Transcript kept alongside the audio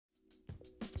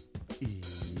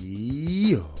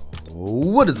Yo,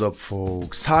 what is up,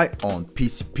 folks? Hi on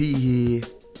PCP here.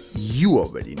 You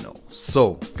already know.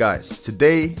 So guys,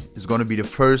 today is gonna be the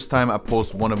first time I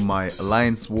post one of my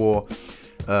Alliance War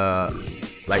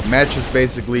like matches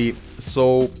basically.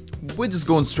 So we're just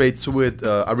going straight to it.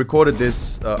 I recorded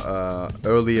this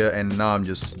earlier and now I'm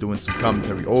just doing some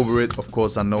commentary over it. Of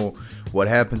course I know what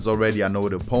happens already, I know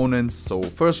the opponents. So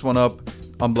first one up,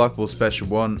 unblockable special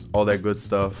one, all that good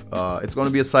stuff. It's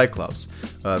gonna be a Cyclops,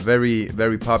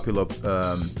 very popular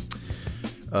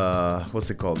what's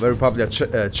it called, very popular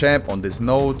champ on this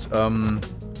node.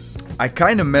 I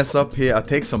kind of mess up here. I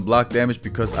take some block damage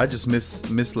because I just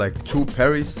missed like 2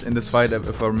 parries in this fight,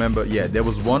 if I remember. Yeah, there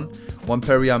was one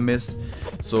parry I missed.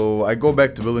 So I go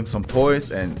back to building some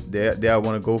poise, and there I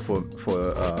want to go for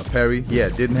parry. Yeah,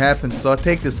 it didn't happen. So I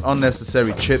take this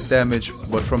unnecessary chip damage,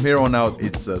 but from here on out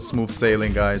it's smooth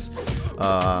sailing, guys.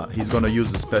 He's gonna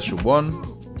use a special one,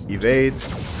 evade,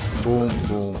 boom,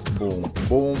 boom, boom,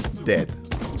 boom, dead.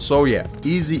 So yeah,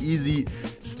 easy.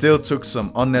 Still took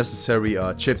some unnecessary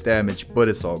chip damage, but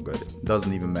it's all good.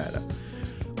 Doesn't even matter.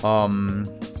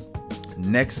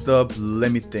 Next up,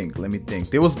 let me think.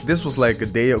 This was like a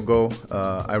day ago.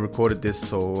 I recorded this,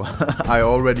 so I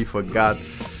already forgot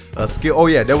a skill. Oh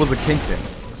yeah, there was a Kingpin.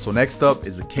 So next up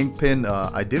is a Kingpin.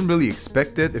 I didn't really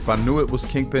expect it. If I knew it was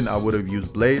Kingpin, I would have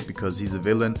used Blade because he's a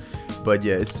villain. But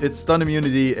yeah, it's stun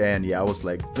immunity, and yeah, I was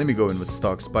like, let me go in with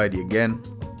stock Spidey again.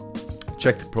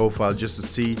 Check the profile just to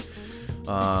see.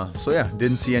 So yeah,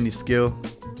 didn't see any skill.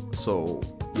 So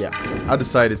yeah, I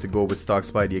decided to go with stock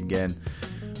Spidey again.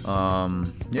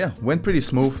 Yeah, went pretty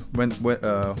smooth,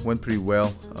 went pretty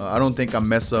well. I don't think I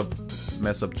mess up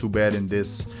too bad in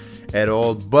this at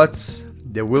all, but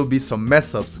there will be some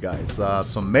mess ups, guys,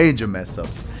 some major mess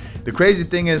ups. The crazy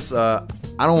thing is, I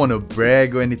don't want to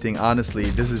brag or anything, honestly.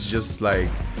 This is just like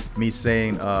me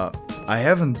saying, I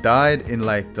haven't died in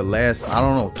like the last, I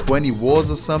don't know, 20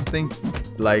 wars or something.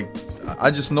 Like, I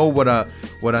just know what I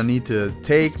need to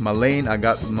take. My lane, I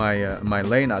got my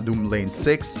lane. I do lane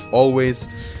 6 always,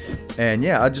 and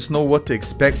yeah, I just know what to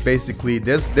expect. Basically,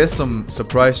 there's some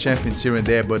surprise champions here and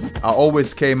there, but I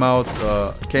always came out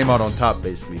on top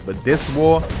basically. But this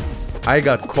war, I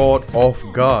got caught off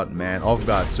guard, man, off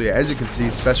guard. So yeah, as you can see,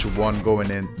 special one going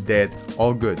in, dead,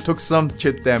 all good. Took some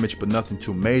chip damage, but nothing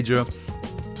too major.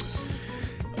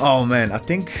 Oh man, I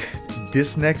think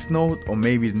this next node, or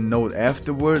maybe the node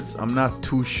afterwards, I'm not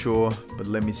too sure, but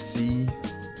let me see.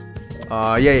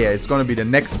 Yeah, it's gonna be the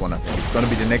next one. I think it's gonna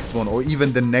be the next one, or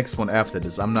even the next one after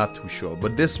this. I'm not too sure,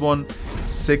 but this one,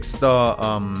 6-star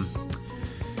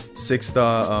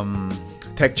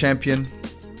tech champion.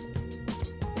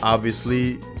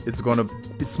 Obviously,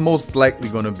 it's most likely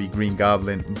gonna be Green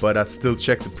Goblin, but I still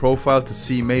check the profile to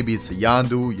see, maybe it's a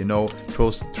Yandu, you know,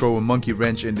 throw a monkey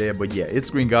wrench in there. But yeah, it's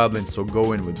Green Goblin, so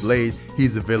go in with Blade.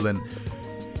 He's a villain.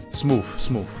 Smooth.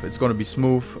 It's gonna be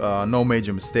smooth. No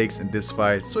major mistakes in this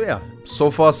fight. So yeah, so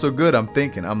far so good. I'm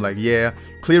like, yeah,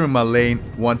 clearing my lane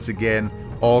once again.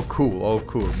 All cool.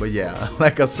 But yeah,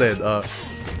 like I said,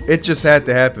 it just had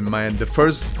to happen, man. The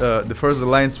first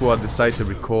Alliance War I decided to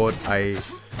record, I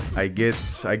get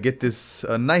this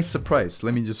nice surprise.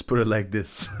 Let me just put it like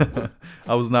this.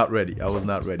 I was not ready,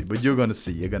 but you're gonna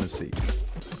see.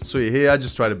 So here I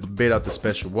just try to bait out the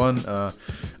special one.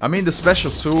 I mean, the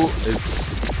special 2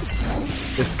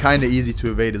 is kind of easy to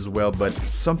evade as well, but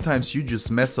sometimes you just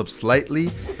mess up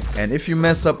slightly, and if you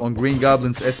mess up on Green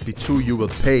Goblin's SP2, you will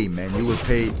pay, man. You will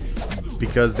pay,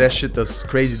 because that shit does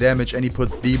crazy damage, and he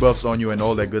puts debuffs on you and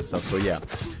all that good stuff. So yeah,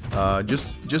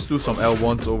 just do some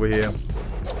L1s over here.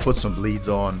 Put some bleeds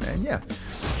on, and yeah,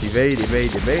 evade,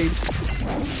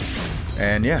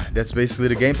 and yeah, that's basically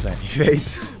the game plan. Evade,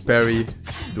 parry,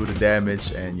 do the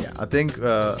damage, and yeah, I think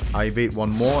I evade one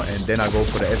more, and then I go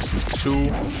for the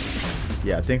SP2.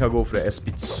 Yeah, I think I'll go for the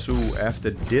SP2 after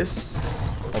this,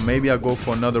 or maybe I'll go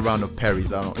for another round of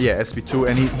parries. I don't know. Yeah, SP2,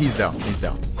 and he's down.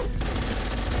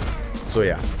 So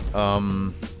yeah,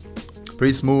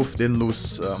 pretty smooth, didn't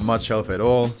lose much health at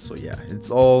all. So yeah, it's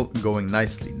all going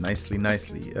nicely.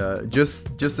 Just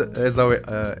as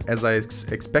I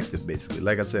expected, basically.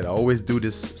 Like I said, I always do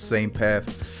this same path.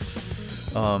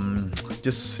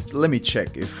 Just let me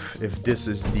check if this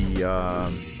is the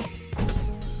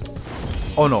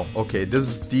oh no, okay, this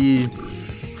is the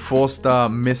 4-star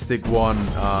mystic one.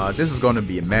 This is gonna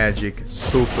be a magic,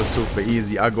 super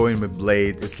easy. I go in with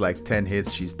Blade, it's like 10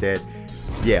 hits, she's dead.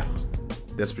 Yeah,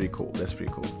 that's pretty cool.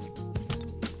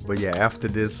 But yeah, after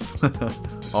this,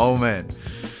 oh man.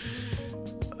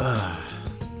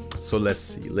 So let's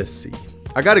see.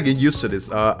 I gotta get used to this.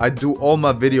 I do all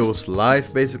my videos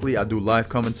live, basically. I do live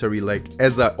commentary, like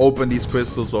as I open these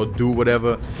crystals or do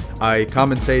whatever, I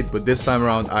commentate. But this time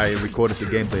around, I recorded the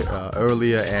gameplay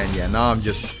earlier, and yeah, now I'm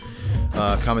just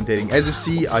commentating. As you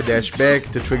see, I dash back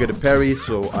to trigger the parry,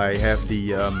 so I have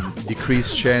the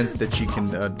decreased chance that she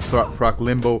can proc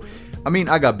limbo. I mean,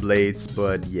 I got blades,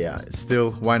 but yeah,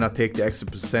 still, why not take the extra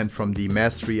 % from the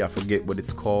mastery? I forget what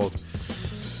it's called.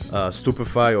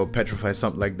 Stupefy or petrify,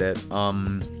 something like that.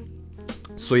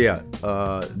 So yeah,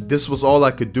 this was all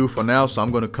I could do for now, so I'm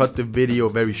gonna cut the video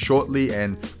very shortly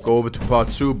and go over to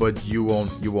part 2, but you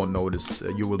won't notice.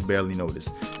 You will barely notice.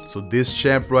 So this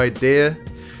champ right there,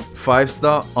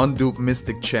 5-star unduped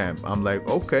mystic champ. I'm like,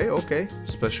 okay,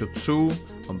 special 2,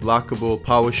 unblockable,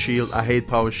 power shield. I hate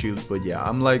power shields, but yeah,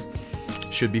 I'm like,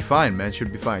 should be fine, man,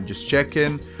 should be fine. Just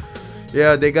checking.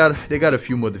 Yeah, they got a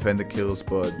few more defender kills,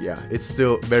 but yeah, it's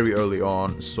still very early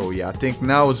on. So yeah, I think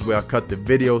now is where I cut the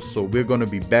video. So we're gonna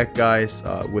be back, guys,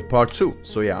 with part 2.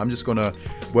 So yeah, I'm just gonna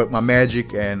work my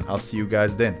magic, and I'll see you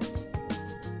guys then.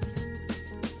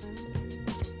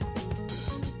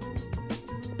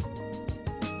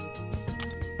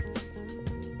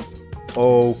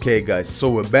 Okay, guys, so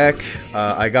we're back.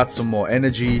 I got some more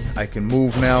energy. I can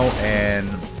move now, and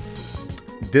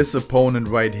this opponent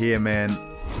right here, man.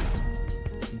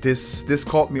 This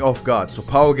caught me off guard. So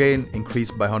power gain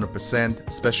increased by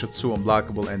 100%, special 2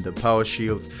 unblockable, and the power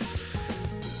shield.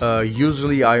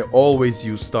 Usually I always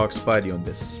use stock Spidey on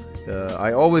this.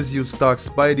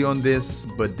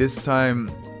 But this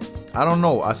time, I don't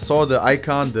know. I saw the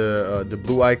icon, the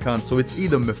blue icon, so it's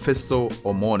either Mephisto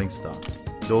or Morningstar.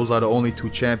 Those are the only 2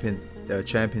 champions that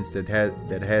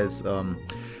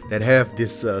have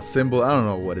this symbol. I don't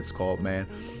know what it's called, man.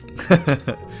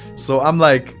 So I'm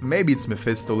like, maybe it's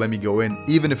Mephisto, let me go in.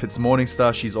 Even if it's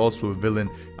Morningstar, she's also a villain.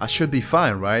 I should be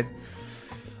fine, right?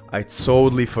 I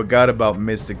totally forgot about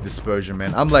Mystic Dispersion,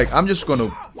 man. I'm like, I'm just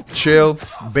gonna chill,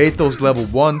 bait those level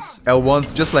 1s,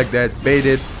 L1s, just like that, bait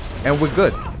it, and we're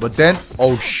good. But then,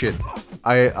 oh shit.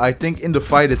 I think in the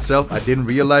fight itself, I didn't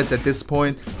realize at this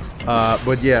point.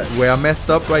 But yeah, where I messed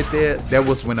up right there, that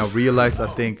was when I realized, I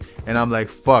think. And I'm like,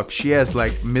 fuck, she has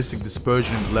like Mystic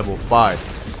Dispersion level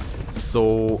 5.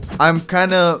 So I'm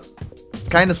kind of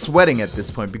sweating at this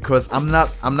point, because I'm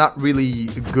not really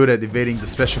good at evading the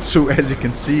special 2. As you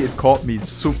can see, it caught me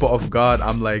super off guard.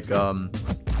 I'm like,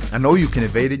 I know you can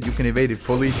evade it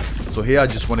fully. So here I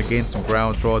just want to gain some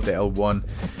ground, throw out the L1.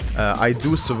 I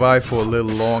do survive for a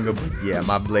little longer, but yeah,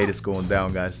 my blade is going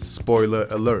down, guys. Spoiler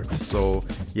alert. So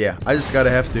yeah, I just gotta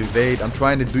have to evade. I'm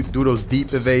trying to do those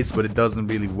deep evades, but it doesn't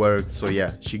really work. So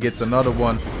yeah, she gets another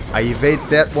one. I evade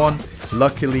that one.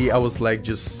 Luckily, I was like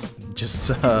just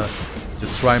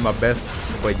trying my best.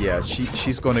 But yeah,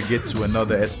 she's gonna get to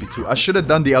another SP2. I should have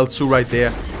done the L2 right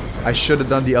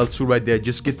there.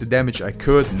 Just get the damage I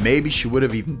could. Maybe she would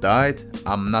have even died.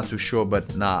 I'm not too sure,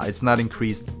 but nah, it's not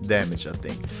increased damage, I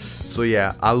think. So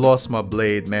yeah, I lost my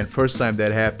blade, man. First time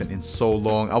that happened in so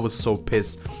long. I was so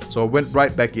pissed. So I went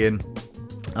right back in.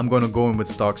 I'm gonna go in with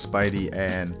stock Spidey,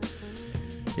 and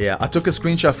yeah, I took a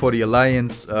screenshot for the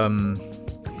Alliance.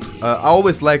 I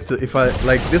always like to, if I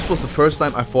like, this was the first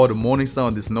time I fought a Morningstar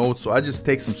on this node, so I just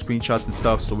take some screenshots and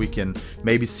stuff so we can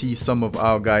maybe see some of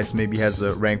our guys maybe has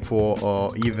a rank 4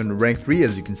 or even rank 3.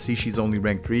 As you can see, she's only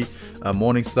rank 3.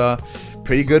 Morningstar,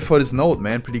 pretty good for this node,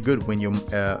 man. Pretty good when your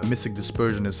Mystic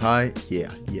Dispersion is high.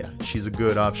 Yeah, she's a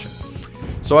good option.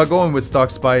 So I go in with stock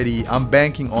Spidey. I'm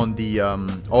banking on the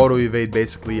auto evade,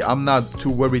 basically. I'm not too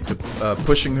worried to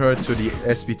pushing her to the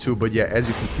SP2, but yeah, as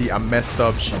you can see, I messed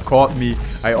up. She caught me.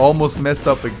 I almost messed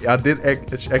up. I did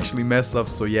actually mess up.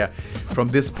 So yeah, from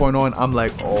this point on, I'm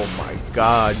like, oh my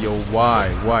god, yo, why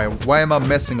am I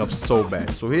messing up so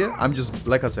bad? So here, I'm just,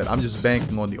 like I said, I'm just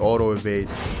banking on the auto evade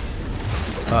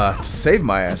to save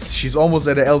my ass. She's almost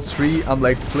at an L3. I'm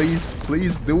like, please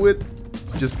do it.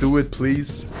 Just do it,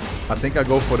 please. I think I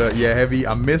go for the heavy.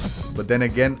 I missed, but then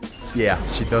again, yeah,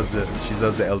 she does the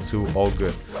L2, all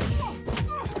good.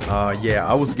 Yeah,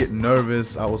 I was getting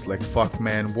nervous. I was like, fuck,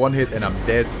 man, 1 hit and I'm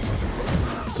dead.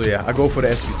 So yeah, I go for the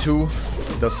SP2.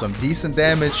 Does some decent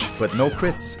damage, but no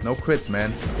crits,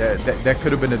 man. That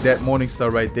could have been a dead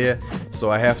Morningstar right there. So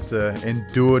I have to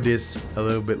endure this a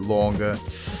little bit longer.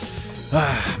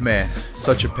 Ah, man,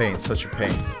 such a pain.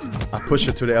 I push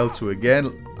her to the L2 again.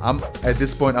 At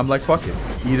this point, I'm like, fuck it.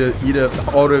 Either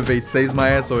auto evade saves my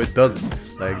ass or it doesn't.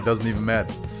 Like, it doesn't even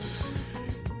matter.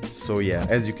 So yeah,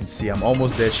 as you can see, I'm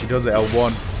almost there. She does the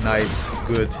L1. Nice,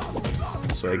 good.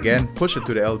 So again, push her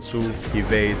to the L2,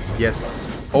 evade.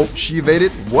 Yes. Oh, she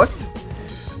evaded. What?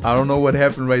 I don't know what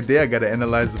happened right there. I gotta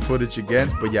analyze the footage again.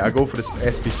 But yeah, I go for this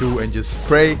SP2 and just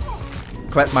pray.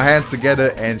 clap my hands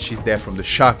together, and she's dead from the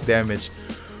shock damage.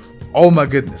 Oh my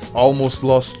goodness, almost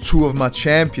lost 2 of my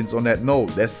champions on that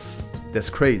note. That's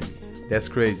crazy. That's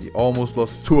crazy. Almost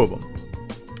lost 2 of them.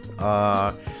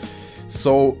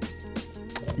 So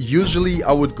usually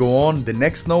I would go on the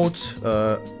next note.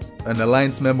 An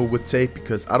alliance member would take,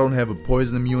 because I don't have a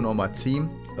poison immune on my team.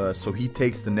 So he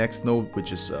takes the next note,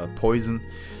 which is poison.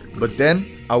 But then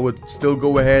I would still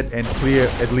go ahead and clear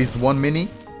at least 1 mini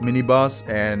boss,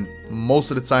 and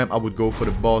most of the time I would go for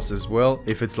the boss as well.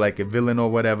 If it's like a villain or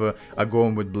whatever, I go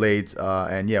in with blade,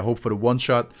 and yeah, hope for the one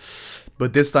shot.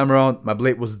 But this time around, my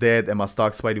blade was dead and my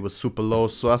stock Spidey was super low,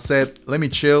 so I said, let me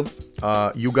chill.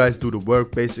 You guys do the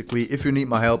work basically. If you need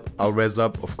my help, I'll res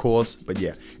up, of course. But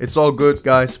yeah, it's all good,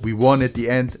 guys. We won at the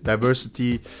end.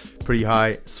 Diversity pretty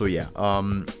high. So yeah,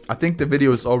 I think the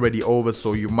video is already over,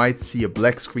 so you might see a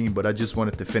black screen, but I just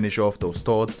wanted to finish off those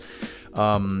thoughts.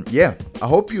 Yeah, I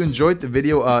hope you enjoyed the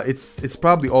video. It's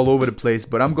probably all over the place,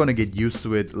 but I'm gonna get used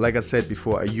to it. Like I said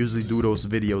before, I usually do those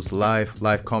videos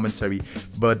live commentary,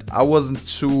 but I wasn't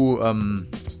too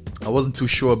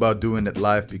sure about doing it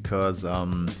live because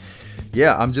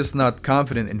yeah, I'm just not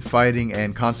confident in fighting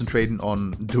and concentrating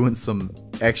on doing some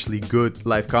actually good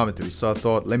live commentary. So I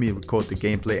thought, let me record the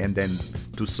gameplay and then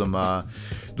do some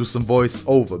voice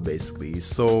over basically.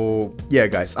 So yeah,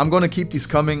 guys, I'm gonna keep these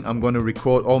coming. I'm gonna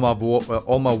record all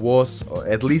my wars, or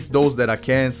at least those that I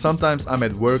can. Sometimes I'm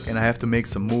at work and I have to make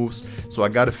some moves, so I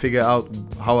gotta figure out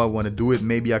how I want to do it.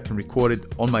 Maybe I can record it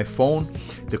on my phone.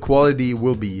 The quality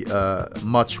will be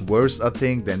much worse, I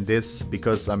think, than this,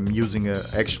 because I'm using an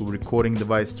actual recording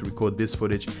device to record this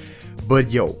footage.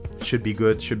 But yo, should be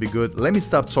good, should be good. Let me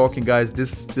stop talking, guys.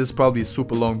 This is probably a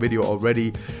super long video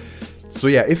already. So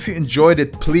yeah, if you enjoyed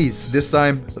it, please this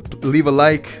time leave a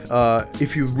like.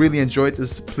 If you really enjoyed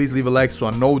this, please leave a like so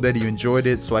I know that you enjoyed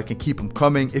it, so I can keep them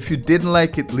coming. If you didn't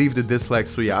like it, leave the dislike,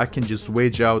 so yeah, I can just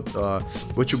wage out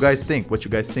what you guys think.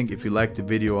 If you liked the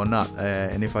video or not,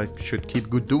 and if I should keep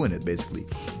doing it basically.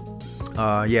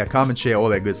 Yeah, comment, share, all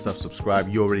that good stuff. Subscribe,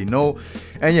 you already know.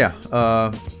 And yeah,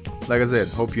 like I said,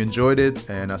 hope you enjoyed it,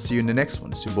 and I'll see you in the next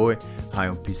one. It's your boy High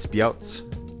on Peace. Be out.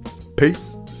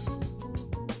 Peace.